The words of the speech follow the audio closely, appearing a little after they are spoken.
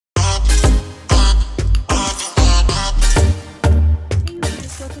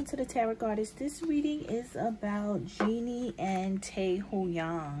the Tarot Goddess. This reading is about Jeanie and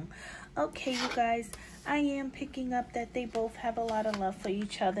Taehyung. Okay, you guys, I am picking up that they both have a lot of love for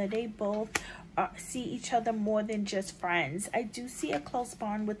each other. They both see each other more than just friends. I do see a close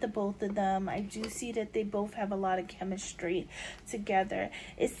bond with the both of them. I do see that they both have a lot of chemistry together.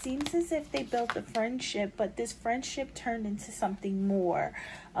 It seems as if they built a friendship, but this friendship turned into something more.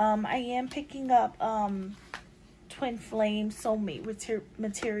 I am picking up twin flame soulmate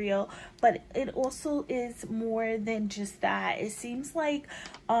material, but it also is more than just that. It seems like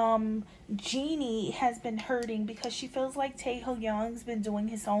Jeanie has been hurting because she feels like Taehyung's been doing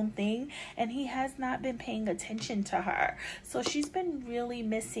his own thing and he has not been paying attention to her. So she's been really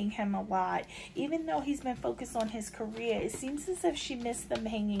missing him a lot. Even though he's been focused on his career, it seems as if she missed them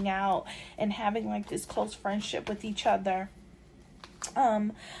hanging out and having like this close friendship with each other.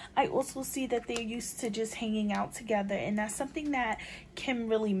 I also see that they're used to just hanging out together, and that's something that Kim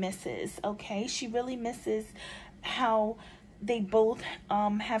really misses. Okay, she really misses how they both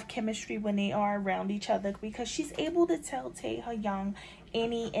have chemistry when they are around each other, because she's able to tell Taehyung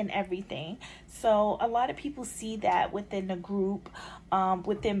any and everything. So a lot of people see that within the group,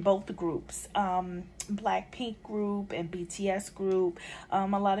 within both the groups, Blackpink group and BTS group. A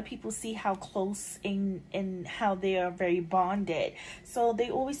lot of people see how close and how they are very bonded. So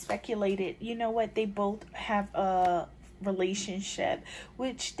they always speculated, you know what, they both have a relationship,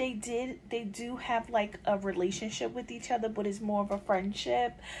 which they do have like a relationship with each other, but it's more of a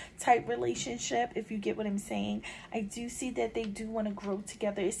friendship type relationship, if you get what I'm saying. I do see that they do want to grow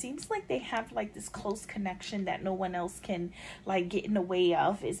together. It seems like they have like this close connection that no one else can like get in the way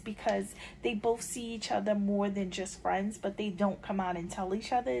of. It's because they both see each other more than just friends, but they don't come out and tell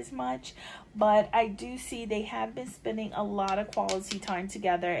each other as much. But I do see they have been spending a lot of quality time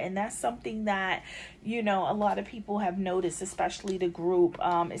together, and that's something that, you know, a lot of people have noticed, especially the group.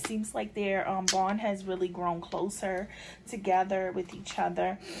 It seems like their bond has really grown closer together with each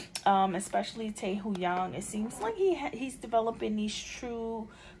other, especially Taehyung. It seems like he's developing these true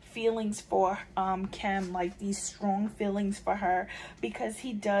feelings for Kim, like these strong feelings for her, because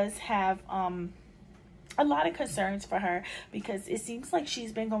he does have a lot of concerns for her, because it seems like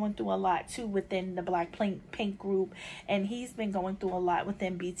she's been going through a lot too within the Blackpink group, and he's been going through a lot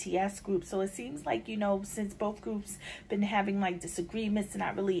within BTS group. So it seems like, you know, since both groups been having like disagreements and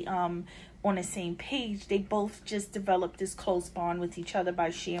not really on the same page, they both just developed this close bond with each other by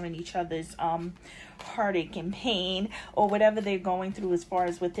sharing each other's heartache and pain, or whatever they're going through as far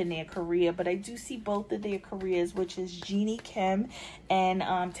as within their career. But I do see both of their careers, which is Jeanie Kim and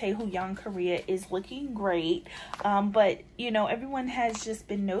Taehyung career, is looking great. But you know, everyone has just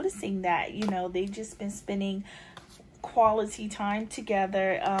been noticing that, you know, they've just been spending quality time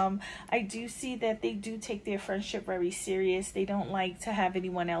together. I do see that they do take their friendship very serious. They don't like to have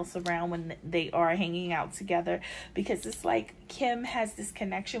anyone else around when they are hanging out together, because it's like Kim has this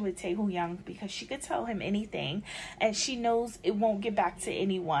connection with Taehyung because she could tell him anything and she knows it won't get back to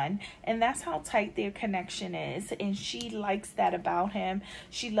anyone, and that's how tight their connection is, and she likes that about him.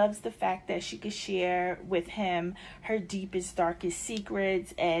 She loves the fact that she could share with him her deepest, darkest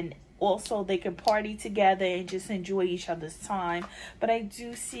secrets, and also they can party together and just enjoy each other's time. But I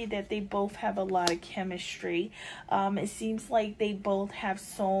do see that they both have a lot of chemistry. It seems like they both have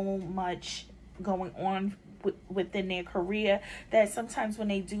so much going on within their career that sometimes when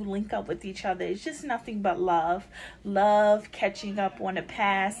they do link up with each other, it's just nothing but love, catching up on the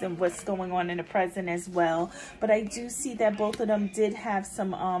past and what's going on in the present as well. But I do see that both of them did have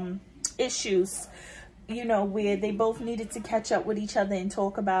some issues, you know, where they both needed to catch up with each other and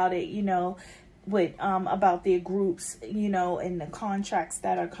talk about it, you know, with about their groups, you know, and the contracts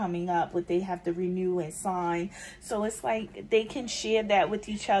that are coming up, what they have to renew and sign. So it's like they can share that with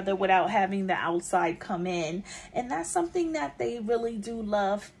each other without having the outside come in, and that's something that they really do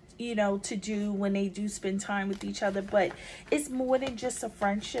love, you know, to do when they do spend time with each other. But it's more than just a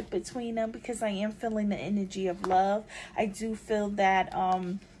friendship between them, because I am feeling the energy of love. I do feel that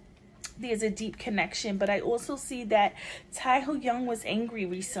there's a deep connection. But I also see that Taehyung was angry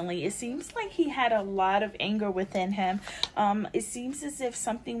recently. It seems like he had a lot of anger within him. It seems as if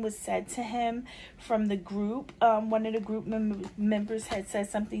something was said to him from the group. One of the group members had said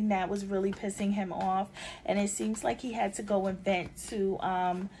something that was really pissing him off, and it seems like he had to go and vent to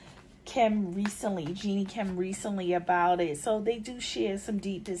Jeannie Kim recently about it. So they do share some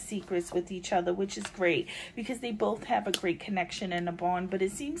deepest secrets with each other, which is great because they both have a great connection and a bond. But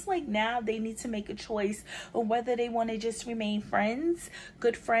it seems like now they need to make a choice on whether they want to just remain friends,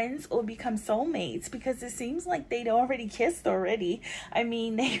 good friends, or become soulmates, because it seems like they'd already kissed already. I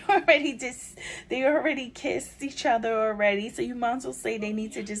mean, they already kissed each other already. So you might as well say they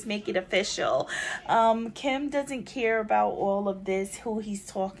need to just make it official. Kim doesn't care about all of this, who he's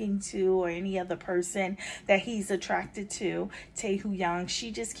talking to or any other person that he's attracted to, Taehyung.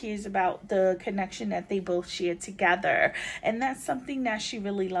 She just cares about the connection that they both share together, and that's something that she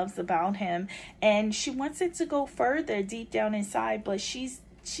really loves about him, and she wants it to go further deep down inside, but she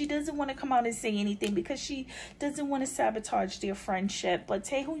doesn't want to come out and say anything because she doesn't want to sabotage their friendship. But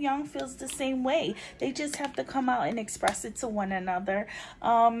Taehyung feels the same way. They just have to come out and express it to one another.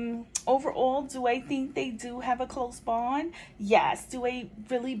 Overall, do I think they do have a close bond? Yes. Do I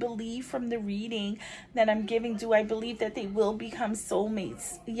really believe from the reading that I'm giving, do I believe that they will become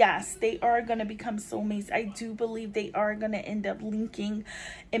soulmates? Yes, they are going to become soulmates. I do believe they are going to end up linking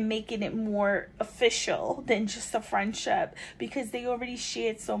and making it more official than just a friendship, because they already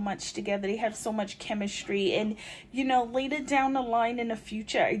shared so much together. They have so much chemistry, and you know, later down the line in the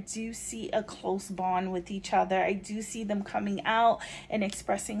future, I do see a close bond with each other. I do see them coming out and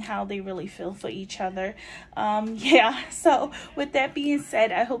expressing how they really feel for each other. Yeah, so with that being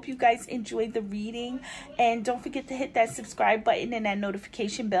said, I hope you guys enjoyed the reading, and don't forget to hit that subscribe button and that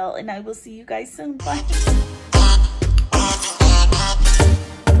notification bell, and I will see you guys soon. Bye.